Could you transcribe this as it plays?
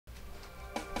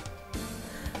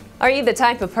Are you the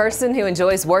type of person who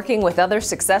enjoys working with other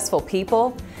successful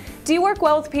people? Do you work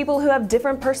well with people who have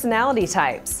different personality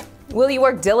types? Will you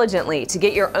work diligently to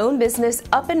get your own business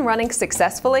up and running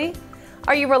successfully?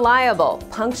 Are you reliable,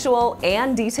 punctual,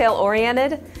 and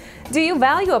detail-oriented? Do you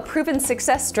value a proven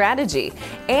success strategy?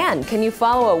 And can you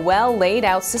follow a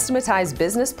well-laid-out, systematized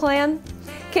business plan?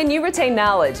 Can you retain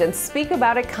knowledge and speak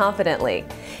about it confidently?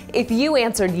 If you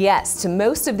answered yes to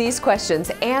most of these questions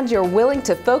and you're willing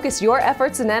to focus your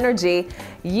efforts and energy,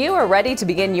 you are ready to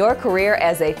begin your career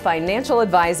as a financial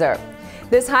advisor.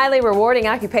 This highly rewarding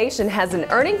occupation has an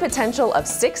earning potential of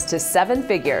 6 to 7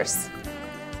 figures.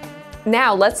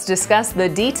 Now let's discuss the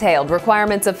detailed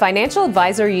requirements of Financial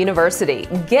Advisor University.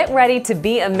 Get ready to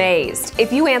be amazed.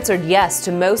 If you answered yes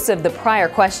to most of the prior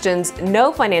questions,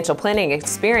 no financial planning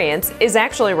experience is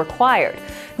actually required.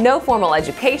 No formal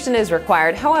education is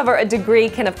required, however, a degree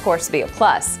can of course be a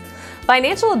plus.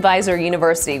 Financial Advisor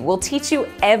University will teach you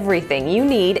everything you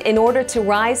need in order to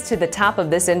rise to the top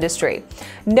of this industry.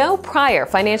 No prior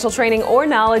financial training or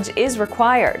knowledge is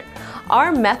required.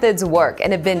 Our methods work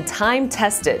and have been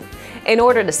time-tested. In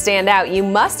order to stand out, you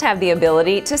must have the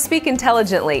ability to speak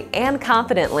intelligently and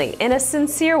confidently in a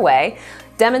sincere way,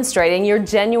 demonstrating your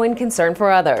genuine concern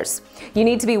for others. You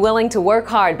need to be willing to work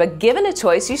hard, but given a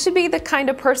choice, you should be the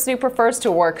kind of person who prefers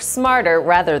to work smarter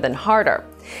rather than harder.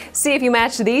 See if you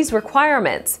match these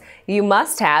requirements. You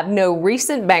must have no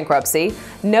recent bankruptcy,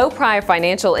 no prior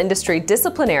financial industry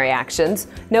disciplinary actions,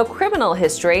 no criminal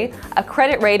history, a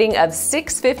credit rating of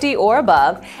 650 or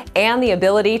above, and the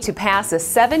ability to pass a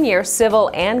 7-year civil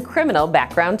and criminal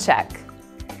background check.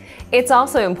 It's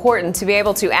also important to be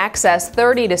able to access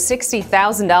 $30,000 to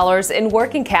 $60,000 in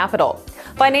working capital.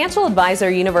 Financial Advisor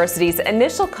University's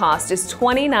initial cost is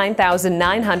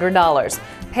 $29,900,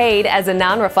 paid as a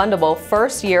non-refundable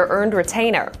first-year earned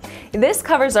retainer. This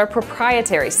covers our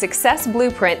proprietary Success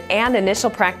Blueprint and initial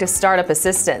practice startup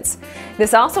assistance.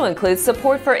 This also includes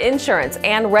support for insurance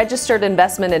and registered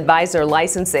investment advisor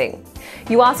licensing.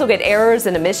 You also get errors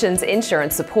and omissions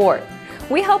insurance support.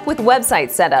 We help with website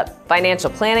setup, financial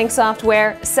planning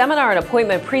software, seminar and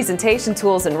appointment presentation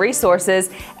tools and resources,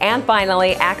 and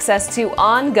finally, access to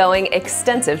ongoing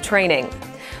extensive training.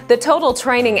 The total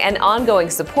training and ongoing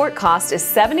support cost is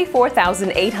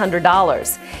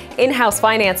 $74,800. In-house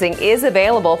financing is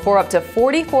available for up to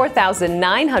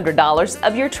 $44,900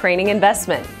 of your training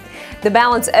investment. The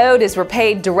balance owed is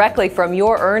repaid directly from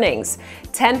your earnings.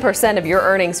 10% of your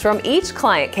earnings from each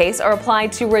client case are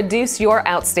applied to reduce your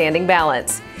outstanding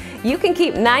balance. You can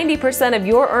keep 90% of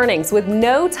your earnings with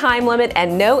no time limit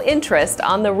and no interest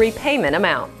on the repayment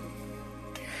amount.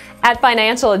 At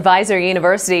Financial Advisor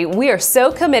University, we are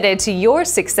so committed to your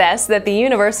success that the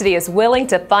university is willing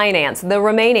to finance the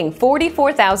remaining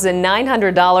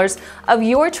 $44,900 of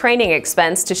your training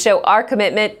expense to show our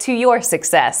commitment to your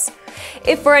success.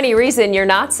 If for any reason you're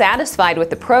not satisfied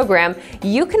with the program,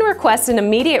 you can request an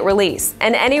immediate release,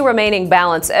 and any remaining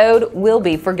balance owed will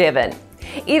be forgiven.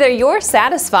 Either you're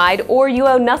satisfied or you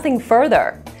owe nothing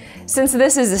further. Since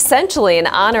this is essentially an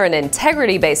honor and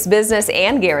integrity-based business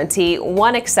and guarantee,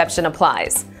 one exception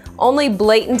applies. Only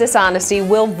blatant dishonesty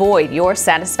will void your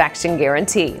satisfaction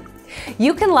guarantee.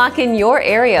 You can lock in your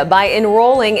area by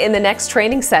enrolling in the next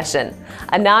training session.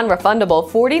 A non-refundable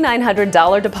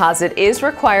 $4,900 deposit is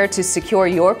required to secure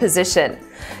your position.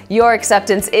 Your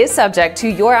acceptance is subject to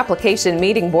your application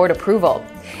meeting board approval.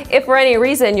 If for any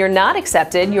reason you're not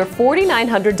accepted, your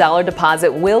 $4,900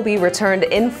 deposit will be returned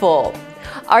in full.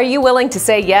 Are you willing to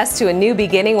say yes to a new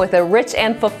beginning with a rich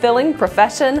and fulfilling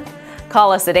profession?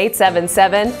 Call us at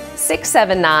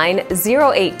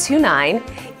 877-679-0829,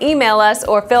 email us,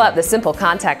 or fill out the simple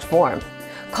contact form.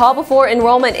 Call before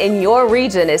enrollment in your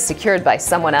region is secured by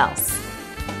someone else.